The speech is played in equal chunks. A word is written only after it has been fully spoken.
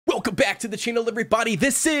Welcome back to the channel, everybody.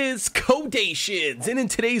 This is Kodeations, and in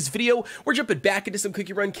today's video, we're jumping back into some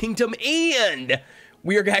Cookie Run Kingdom, and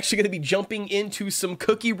we are actually going to be jumping into some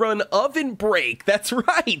Cookie Run Overbreak. That's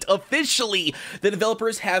right, officially, the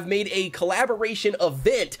developers have made a collaboration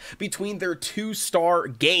event between their two-star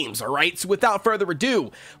games, all right? So without further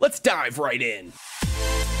ado, let's dive right in.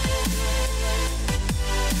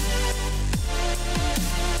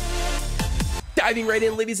 Diving right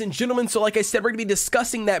in, ladies and gentlemen, so like I said, we're going to be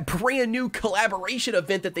discussing that brand new collaboration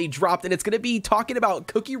event that they dropped, and it's going to be talking about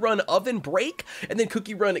Cookie Run Overbreak and then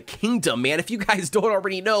Cookie Run Kingdom. Man, if you guys don't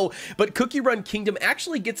already know, but Cookie Run Kingdom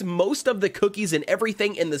actually gets most of the cookies and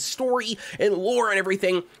everything in the story and lore and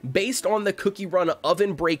everything based on the Cookie Run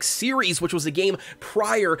Overbreak series, which was a game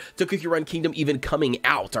prior to Cookie Run Kingdom even coming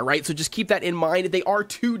out, all right? So just keep that in mind. They are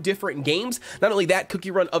two different games. Not only that, Cookie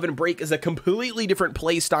Run Overbreak is a completely different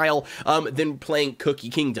play style than playing Cookie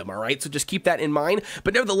Kingdom, all right? So just keep that in mind.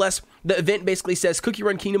 But nevertheless, the event basically says Cookie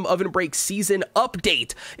Run Kingdom Overbreak Season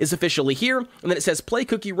Update is officially here. And then it says play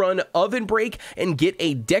Cookie Run Overbreak and get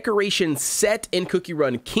a decoration set in Cookie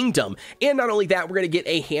Run Kingdom. And not only that, we're going to get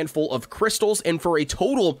a handful of crystals, and for a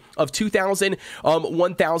total of 2,000,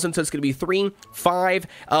 1,000, so it's going to be 3, 5,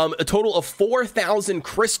 a total of 4,000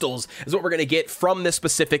 crystals is what we're going to get from this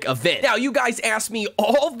specific event. Now, you guys ask me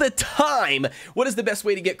all the time, what is the best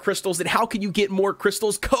way to get crystals and how can you get more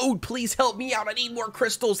crystals? Code, please help me out. I need more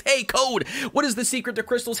crystals. Hey, Code, what is the secret to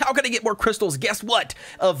crystals? How can I get more crystals? Guess what?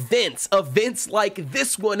 Events like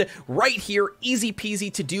this one right here. Easy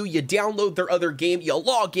peasy to do. You download their other game, you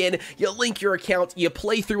log in, you link your account, you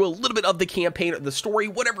play through a little bit of the campaign or the story,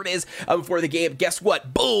 whatever it is for the game. Guess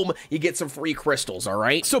what? Boom, you get some free crystals, all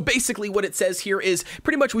right? So basically what it says here is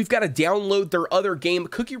pretty much we've got to download their other game,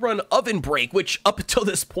 Cookie Run Ovenbreak, which up until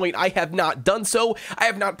this point I have not done so. I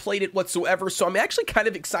have not played it whatsoever, so I'm actually kind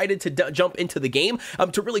of excited to jump into the game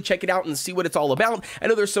to really check it out and see what it's all about. I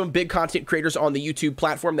know there's some big content creators on the YouTube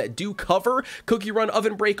platform that do cover Cookie Run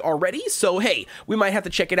Overbreak already, so hey, we might have to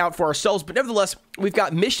check it out for ourselves. But nevertheless, we've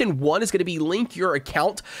got mission 1 is going to be link your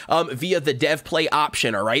account via the dev play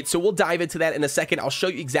option, all right? So we'll dive into that in a second. I'll show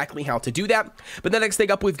you exactly how to do that. But the next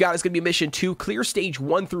thing up we've got is going to be mission 2, clear stage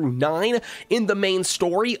 1 through 9 in the main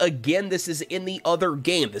story. Again, this is in the other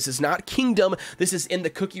game. This is not Kingdom. This is in the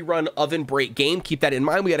Cookie Run Overbreak game. Keep that in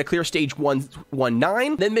mind. We got to clear stage 1,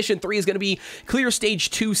 9. Then mission 3 is going to be clear stage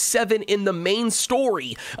 2, 7 in the main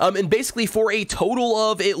story. And basically for a total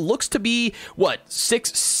of, it looks to be, what,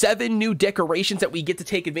 6, 7 new decorations that we get to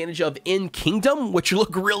take advantage of in Kingdom, which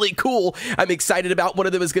look really cool. I'm excited about. One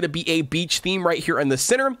of them is going to be a beach theme right here in the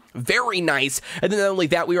center. Very nice. And then not only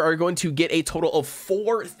that, we are going to get a total of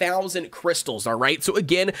 4,000 crystals, all right? So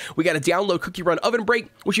again, we got to download Cookie Run Overbreak,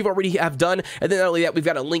 which you've already have done. And then not only that, we've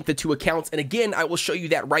got to link the two accounts. And again, I will show you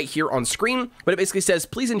that right here on screen. But it basically says,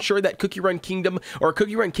 please ensure that Cookie Run Kingdom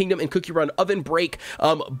and Cookie Run Overbreak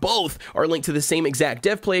both are linked to the same exact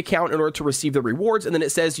dev play account in order to receive the rewards. And then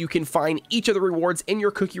it says you can find each of the rewards in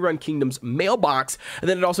your Cookie Run Kingdom's mailbox. And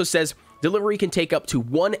then it also says delivery can take up to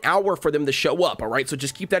 1 hour for them to show up, all right? So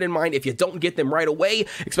just keep that in mind. If you don't get them right away,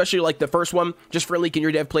 especially like the first one, just for linking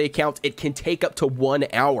your dev play account, it can take up to 1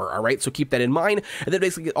 hour, all right? So keep that in mind. And then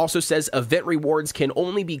basically it also says event rewards can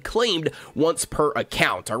only be claimed once per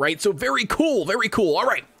account, all right? So very cool, very cool. All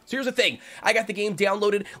right, so here's the thing. I got the game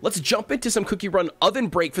downloaded. Let's jump into some Cookie Run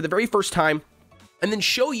Overbreak for the very first time, and then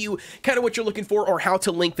show you kind of what you're looking for or how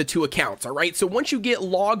to link the two accounts, all right? So once you get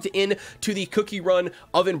logged in to the Cookie Run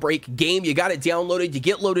Overbreak game, you got it downloaded, you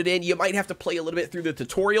get loaded in, you might have to play a little bit through the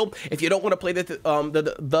tutorial. If you don't want to play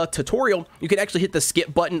the tutorial, you can actually hit the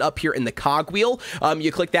skip button up here in the cogwheel.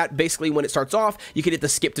 You click that basically when it starts off, you can hit the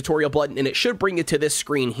skip tutorial button, and it should bring you to this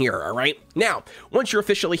screen here, all right? Now, once you're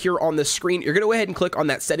officially here on the screen, you're going to go ahead and click on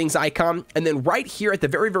that settings icon, and then right here at the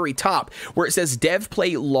very, very top where it says Dev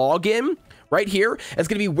Play Login, right here is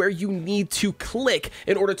going to be where you need to click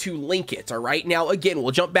in order to link it, all right? Now, again,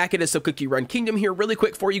 we'll jump back into some Cookie Run Kingdom here really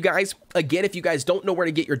quick for you guys. Again, if you guys don't know where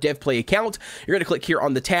to get your dev play account, you're going to click here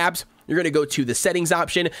on the tabs. You're going to go to the settings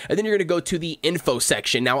option, and then you're going to go to the info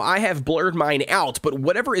section. Now, I have blurred mine out, but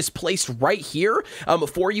whatever is placed right here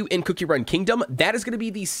for you in Cookie Run Kingdom, that is going to be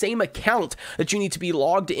the same account that you need to be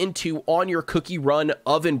logged into on your Cookie Run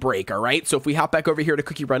Overbreak, all right? So if we hop back over here to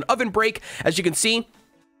Cookie Run Overbreak, as you can see,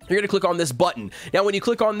 you're going to click on this button. Now, when you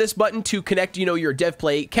click on this button to connect, your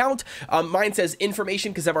DevPlay account, mine says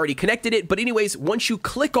information because I've already connected it. But anyways, once you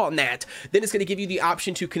click on that, then it's going to give you the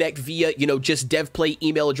option to connect via, just DevPlay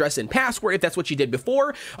email address and password if that's what you did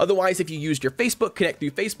before. Otherwise, if you used your Facebook, connect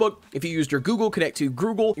through Facebook. If you used your Google, connect to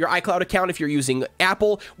Google. Your iCloud account, if you're using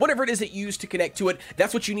Apple, whatever it is that you use to connect to it,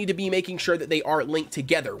 that's what you need to be making sure that they are linked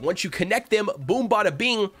together. Once you connect them, boom, bada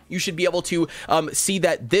bing, you should be able to see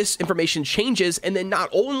that this information changes. And then not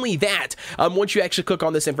only that, once you actually click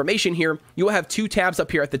on this information here, you will have two tabs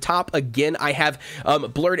up here at the top. Again, I have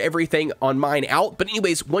blurred everything on mine out. But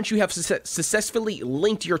anyways, once you have successfully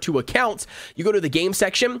linked your two accounts, you go to the game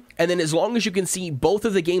section. And then as long as you can see both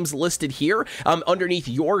of the games listed here underneath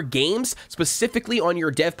your games, specifically on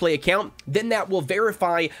your DevPlay account, then that will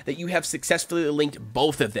verify that you have successfully linked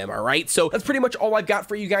both of them. All right. So that's pretty much all I've got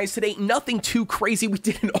for you guys today. Nothing too crazy. We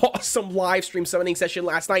did an awesome live stream summoning session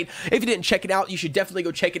last night. If you didn't check it out, you should definitely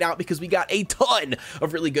go check it out because we got a ton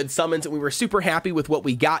of really good summons and we were super happy with what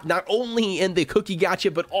we got, not only in the cookie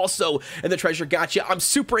gotcha, but also in the treasure gotcha. I'm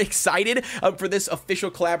super excited for this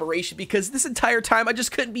official collaboration because this entire time I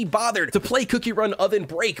just couldn't be bothered to play Cookie Run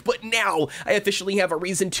Overbreak, but now I officially have a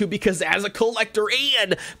reason to because as a collector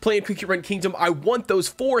and playing Cookie Run Kingdom, I want those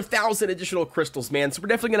 4,000 additional crystals, man. So we're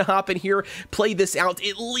definitely going to hop in here, play this out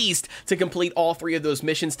at least to complete all 3 of those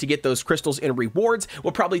missions to get those crystals and rewards.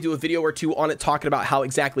 We'll probably do a video or 2 on it talking about how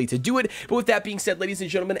exactly to do it. But with that being said, ladies and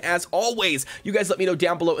gentlemen, as always, you guys let me know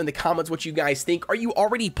down below in the comments what you guys think. Are you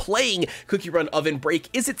already playing Cookie Run Overbreak?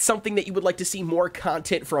 Is it something that you would like to see more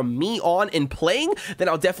content from me on and playing? Then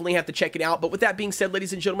I'll definitely have to check it out. But with that being said,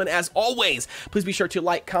 ladies and gentlemen, as always, please be sure to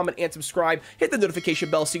like, comment, and subscribe. Hit the notification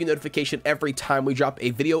bell so you get notification every time we drop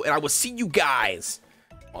a video. And I will see you guys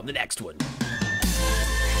on the next one.